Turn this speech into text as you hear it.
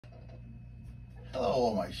Hello,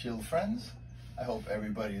 all my Shield friends. I hope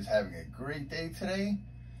everybody is having a great day today.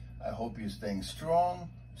 I hope you're staying strong,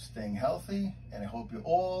 staying healthy, and I hope you're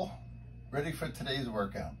all ready for today's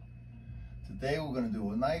workout. Today we're going to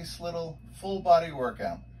do a nice little full body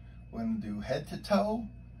workout. We're going to do head to toe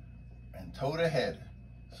and toe to head.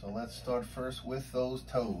 So let's start first with those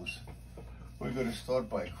toes. We're going to start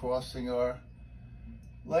by crossing our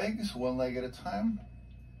legs one leg at a time.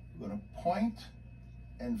 We're going to point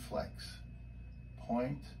and flex.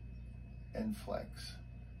 Point and flex,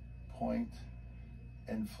 point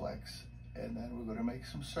and flex, and then we're going to make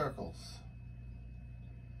some circles.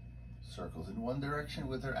 Circles in one direction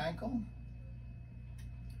with our ankle,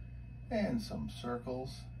 and some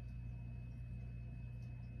circles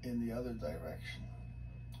in the other direction.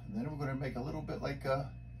 And then we're going to make a little bit like a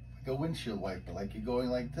windshield wiper, like you're going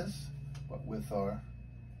like this, but with our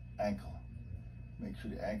ankle. Make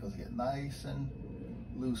sure the ankles get nice and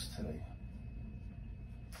loose today.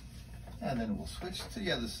 And then we'll switch to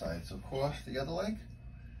the other side. So cross the other leg,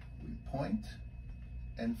 we point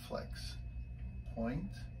and flex,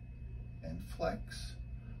 point and flex,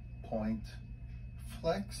 point,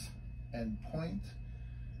 flex, and point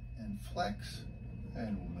and flex.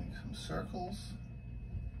 And we'll make some circles.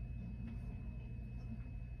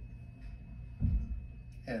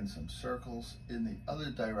 And some circles in the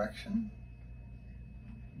other direction.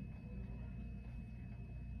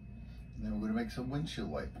 And then we're going to make some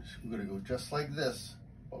windshield wipers. We're going to go just like this,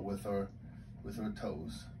 but with our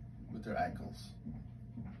toes, with our ankles.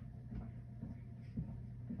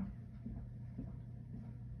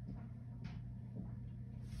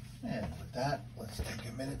 And with that, let's take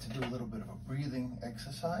a minute to do a little bit of a breathing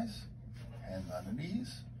exercise. Hands on the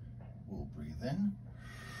knees. We'll breathe in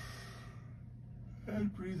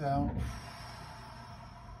and breathe out.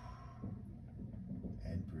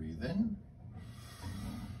 And breathe in.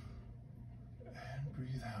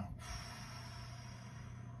 Breathe out.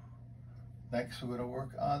 Next, we're going to work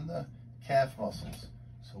on the calf muscles.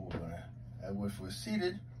 So we're going to, if we're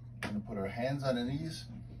seated, we're going to put our hands on the knees.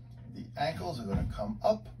 The ankles are going to come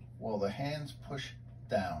up while the hands push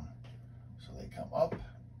down. So they come up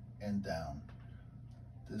and down.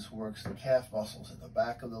 This works the calf muscles in the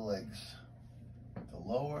back of the legs.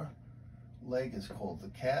 The lower leg is called the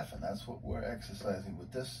calf, and that's what we're exercising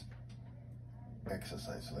with this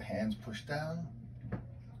exercise. So the hands push down,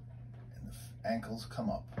 ankles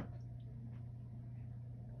come up.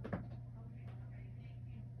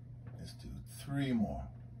 Let's do 3 more.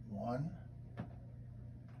 1,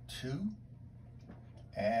 2,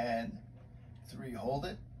 and 3. Hold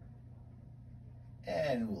it,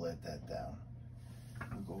 and we'll let that down.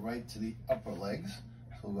 We'll go right to the upper legs.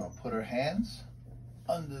 So we're going to put our hands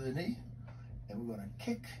under the knee, and we're going to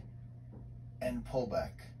kick and pull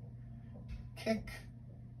back. Kick,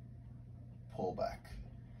 pull back.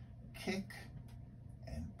 Kick,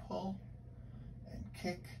 pull and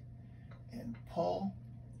kick and pull.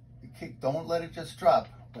 You kick, don't let it just drop,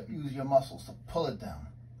 but use your muscles to pull it down.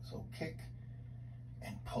 So kick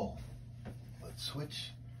and pull. Let's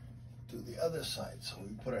switch to the other side. So we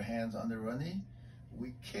put our hands under our knee,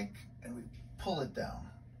 we kick and we pull it down.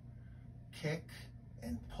 Kick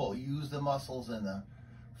and pull. Use the muscles in the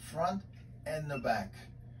front and the back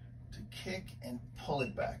to kick and pull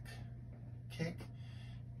it back. Kick,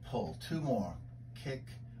 pull. 2 more. Kick,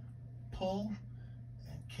 pull,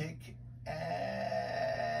 and kick,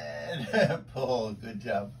 and pull. Good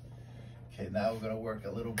job. Okay, now we're going to work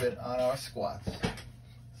a little bit on our squats.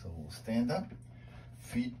 So we'll stand up,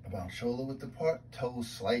 feet about shoulder width apart, toes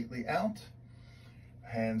slightly out,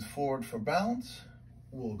 hands forward for balance.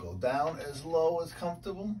 We'll go down as low as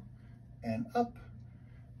comfortable, and up,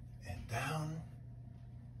 and down,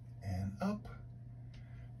 and up,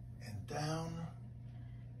 and down,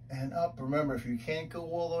 and up. Remember, if you can't go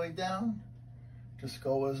all the way down, just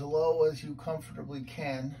go as low as you comfortably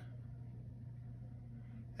can.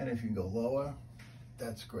 And if you can go lower,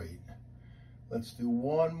 that's great. Let's do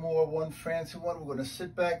one more, one fancy one. We're going to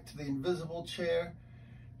sit back to the invisible chair,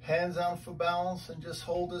 hands out for balance, and just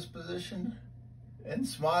hold this position and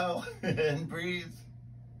smile and breathe.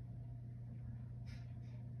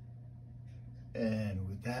 And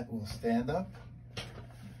with that, we'll stand up.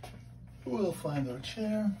 We'll find our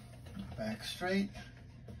chair, back straight,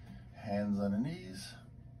 hands on the knees.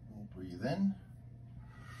 We'll breathe in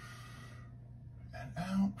and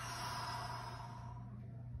out,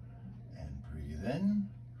 and breathe in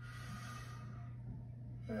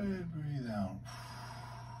and breathe out.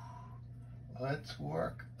 Let's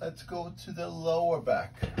work. Let's go to the lower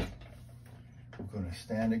back. We're going to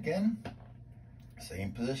stand again,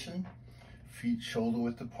 same position, feet shoulder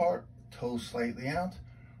width apart, toes slightly out.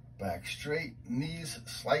 back straight, knees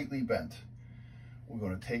slightly bent. We're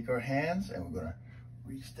going to take our hands and we're going to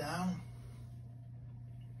reach down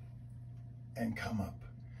and come up.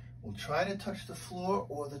 We'll try to touch the floor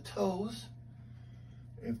or the toes.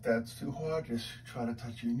 If that's too hard, just try to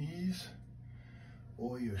touch your knees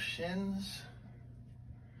or your shins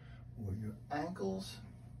or your ankles,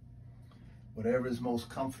 whatever is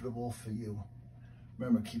most comfortable for you.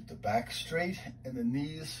 Remember, keep the back straight and the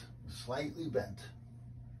knees slightly bent.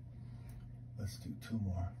 Let's do 2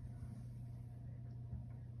 more.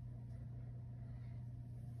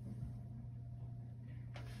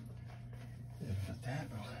 And with that,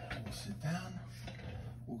 we'll sit down.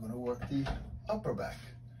 We're going to work the upper back.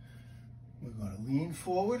 We're going to lean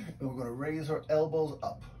forward and we're going to raise our elbows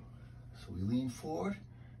up. So we lean forward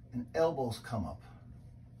and elbows come up.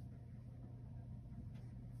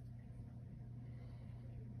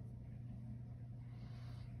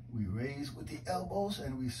 We raise with the elbows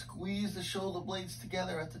and we squeeze the shoulder blades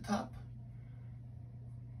together at the top.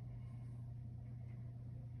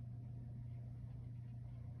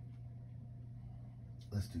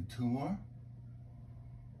 Let's do 2 more.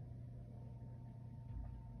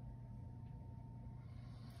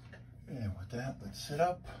 And with that, let's sit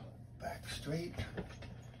up, back straight,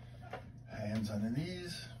 hands on the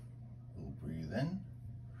knees. We'll breathe in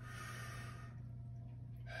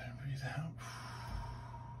and breathe out.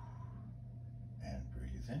 And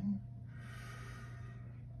breathe in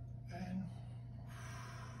and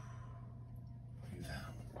breathe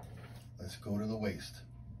out. Let's go to the waist.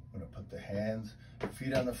 I'm going to put the hands,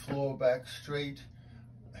 feet on the floor, back straight,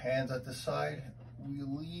 hands at the side. We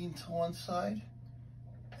lean to one side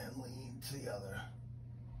and lean to the other.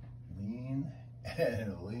 Lean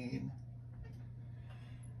and lean.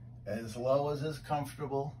 As low as is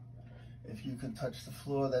comfortable. If you can touch the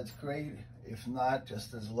floor, that's great. If not,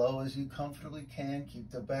 just as low as you comfortably can.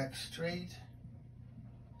 Keep the back straight.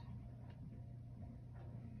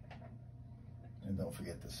 And don't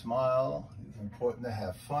forget to smile. It's important to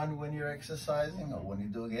have fun when you're exercising or when you're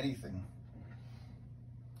doing anything.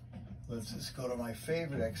 Let's just go to my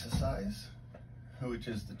favorite exercise, which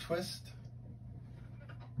is the twist.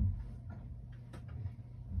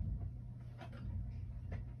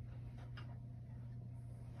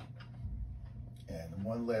 And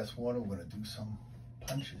one last one, we're going to do some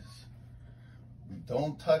punches. We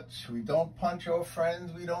don't touch, we don't punch our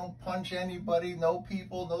friends, we don't punch anybody, no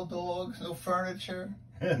people, no dogs, no furniture,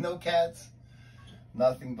 no cats,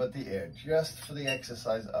 nothing but the air, just for the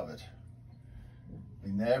exercise of it.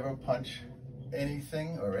 We never punch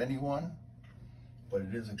anything or anyone, but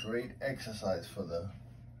it is a great exercise for the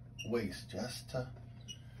waist, just to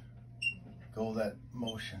go that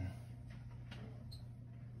motion.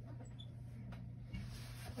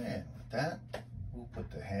 And with that, we'll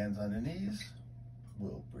put the hands on the knees.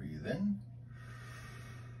 We'll breathe in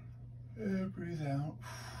and breathe out.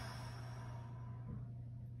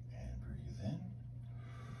 And breathe in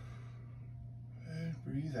and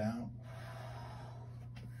breathe out.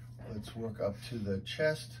 Let's work up to the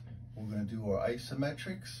chest. We're going to do our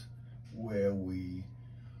isometrics, where we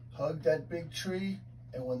hug that big tree,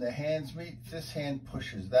 and when the hands meet, this hand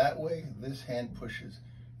pushes that way, this hand pushes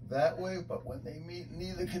that way, but when they meet,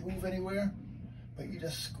 neither can move anywhere, but you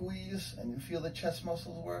just squeeze and you feel the chest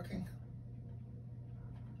muscles working.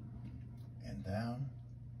 And down.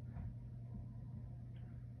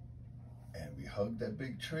 And we hug that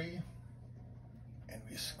big tree, and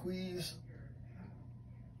we squeeze.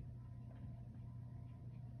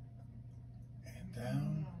 And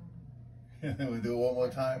down. And then we do it one more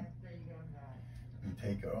time. We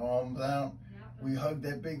take our arms out, we hug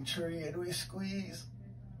that big tree, and we squeeze.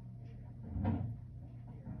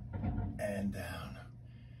 And down.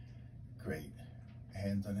 Great.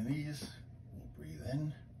 Hands on the knees. We'll breathe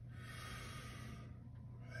in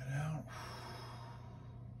and out.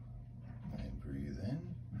 And breathe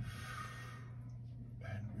in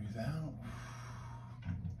and breathe out.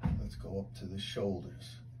 Let's go up to the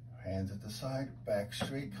shoulders. Hands at the side, back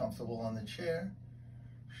straight, comfortable on the chair.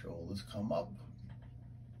 Shoulders come up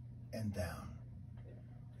and down.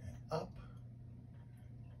 And up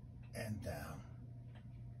and down.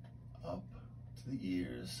 Up to the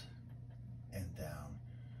ears and down.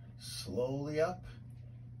 Slowly up,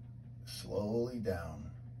 slowly down.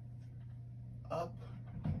 Up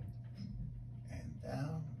and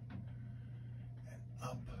down and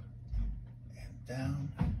up and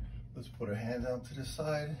down. Let's put our hands out to the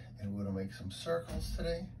side, and we're going to make some circles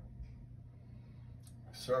today.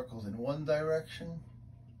 Circles in one direction.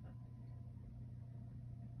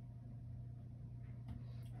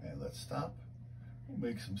 And let's stop. We'll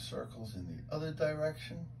make some circles in the other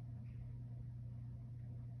direction.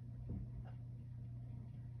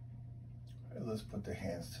 Let's put the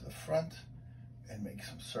hands to the front and make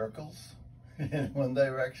some circles in one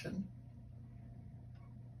direction.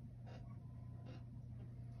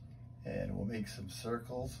 And we'll make some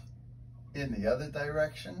circles in the other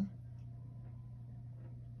direction.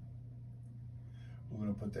 We're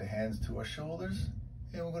going to put the hands to our shoulders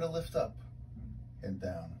and we're going to lift up and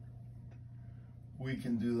down. We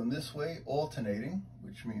can do them this way, alternating,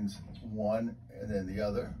 which means one and then the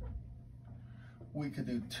other. We could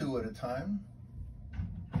do two at a time.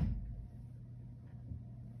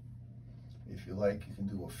 If you like, you can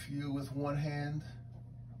do a few with one hand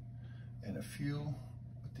and a few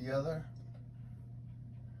with the other.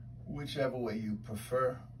 Whichever way you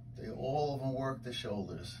prefer. All of them work the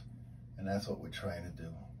shoulders, and that's what we're trying to do.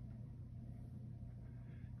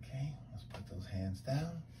 Okay, let's put those hands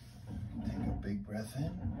down. Take a big breath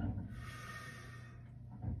in.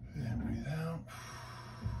 And breathe out.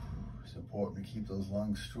 It's important to keep those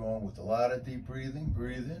lungs strong with a lot of deep breathing.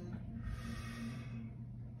 Breathe in.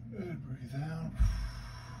 And breathe out.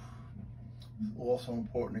 It's also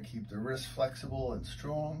important to keep the wrists flexible and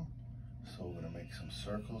strong. So we're going to make some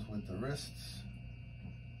circles with the wrists.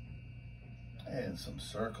 And some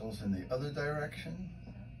circles in the other direction.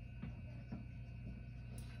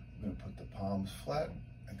 We're going to put the palms flat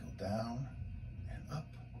and go down and up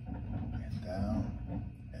and down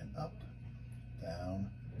and up, down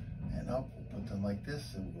and up. We'll put them like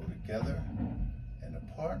this and we'll go together and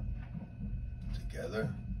apart,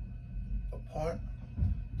 together, apart,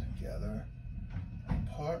 together,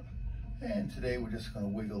 apart. And today we're just going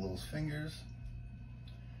to wiggle those fingers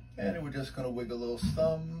and we're just going to wiggle those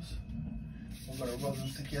thumbs. We're going to rub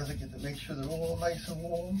them together, make sure they're all nice and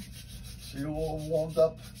warm. So you're all warmed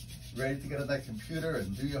up, ready to get on that computer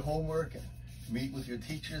and do your homework and meet with your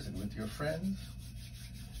teachers and with your friends.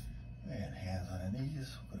 And hands on the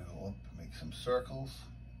knees. We're going to go up and make some circles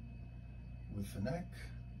with the neck.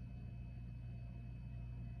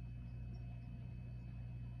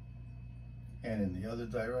 And in the other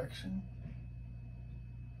direction.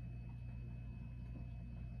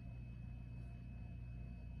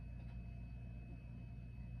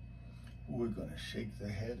 We're going to shake the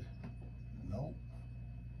head. Nope.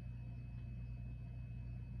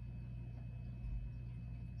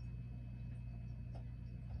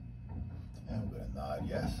 And we're going to nod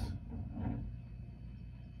yes.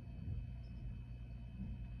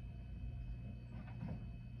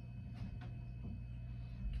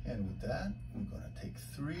 And with that, we're going to take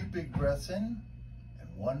 3 big breaths in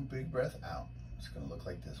and 1 big breath out. It's going to look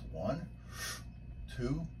like this. 1,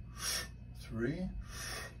 2, 3,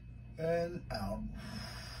 and out.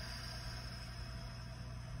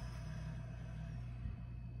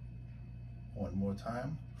 One more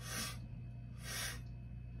time.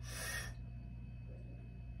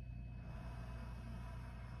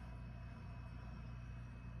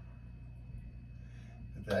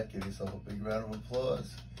 With that, give yourself a big round of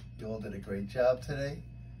applause. You all did a great job today.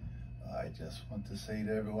 I just want to say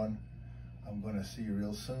to everyone, I'm going to see you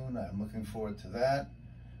real soon. I'm looking forward to that.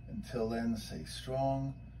 Until then, stay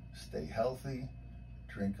strong, stay healthy,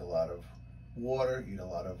 drink a lot of water, eat a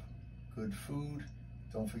lot of good food.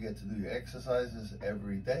 Don't forget to do your exercises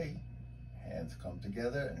every day. Hands come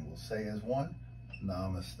together and we'll say as one,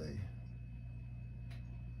 Namaste.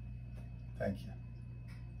 Thank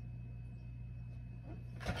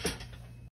you.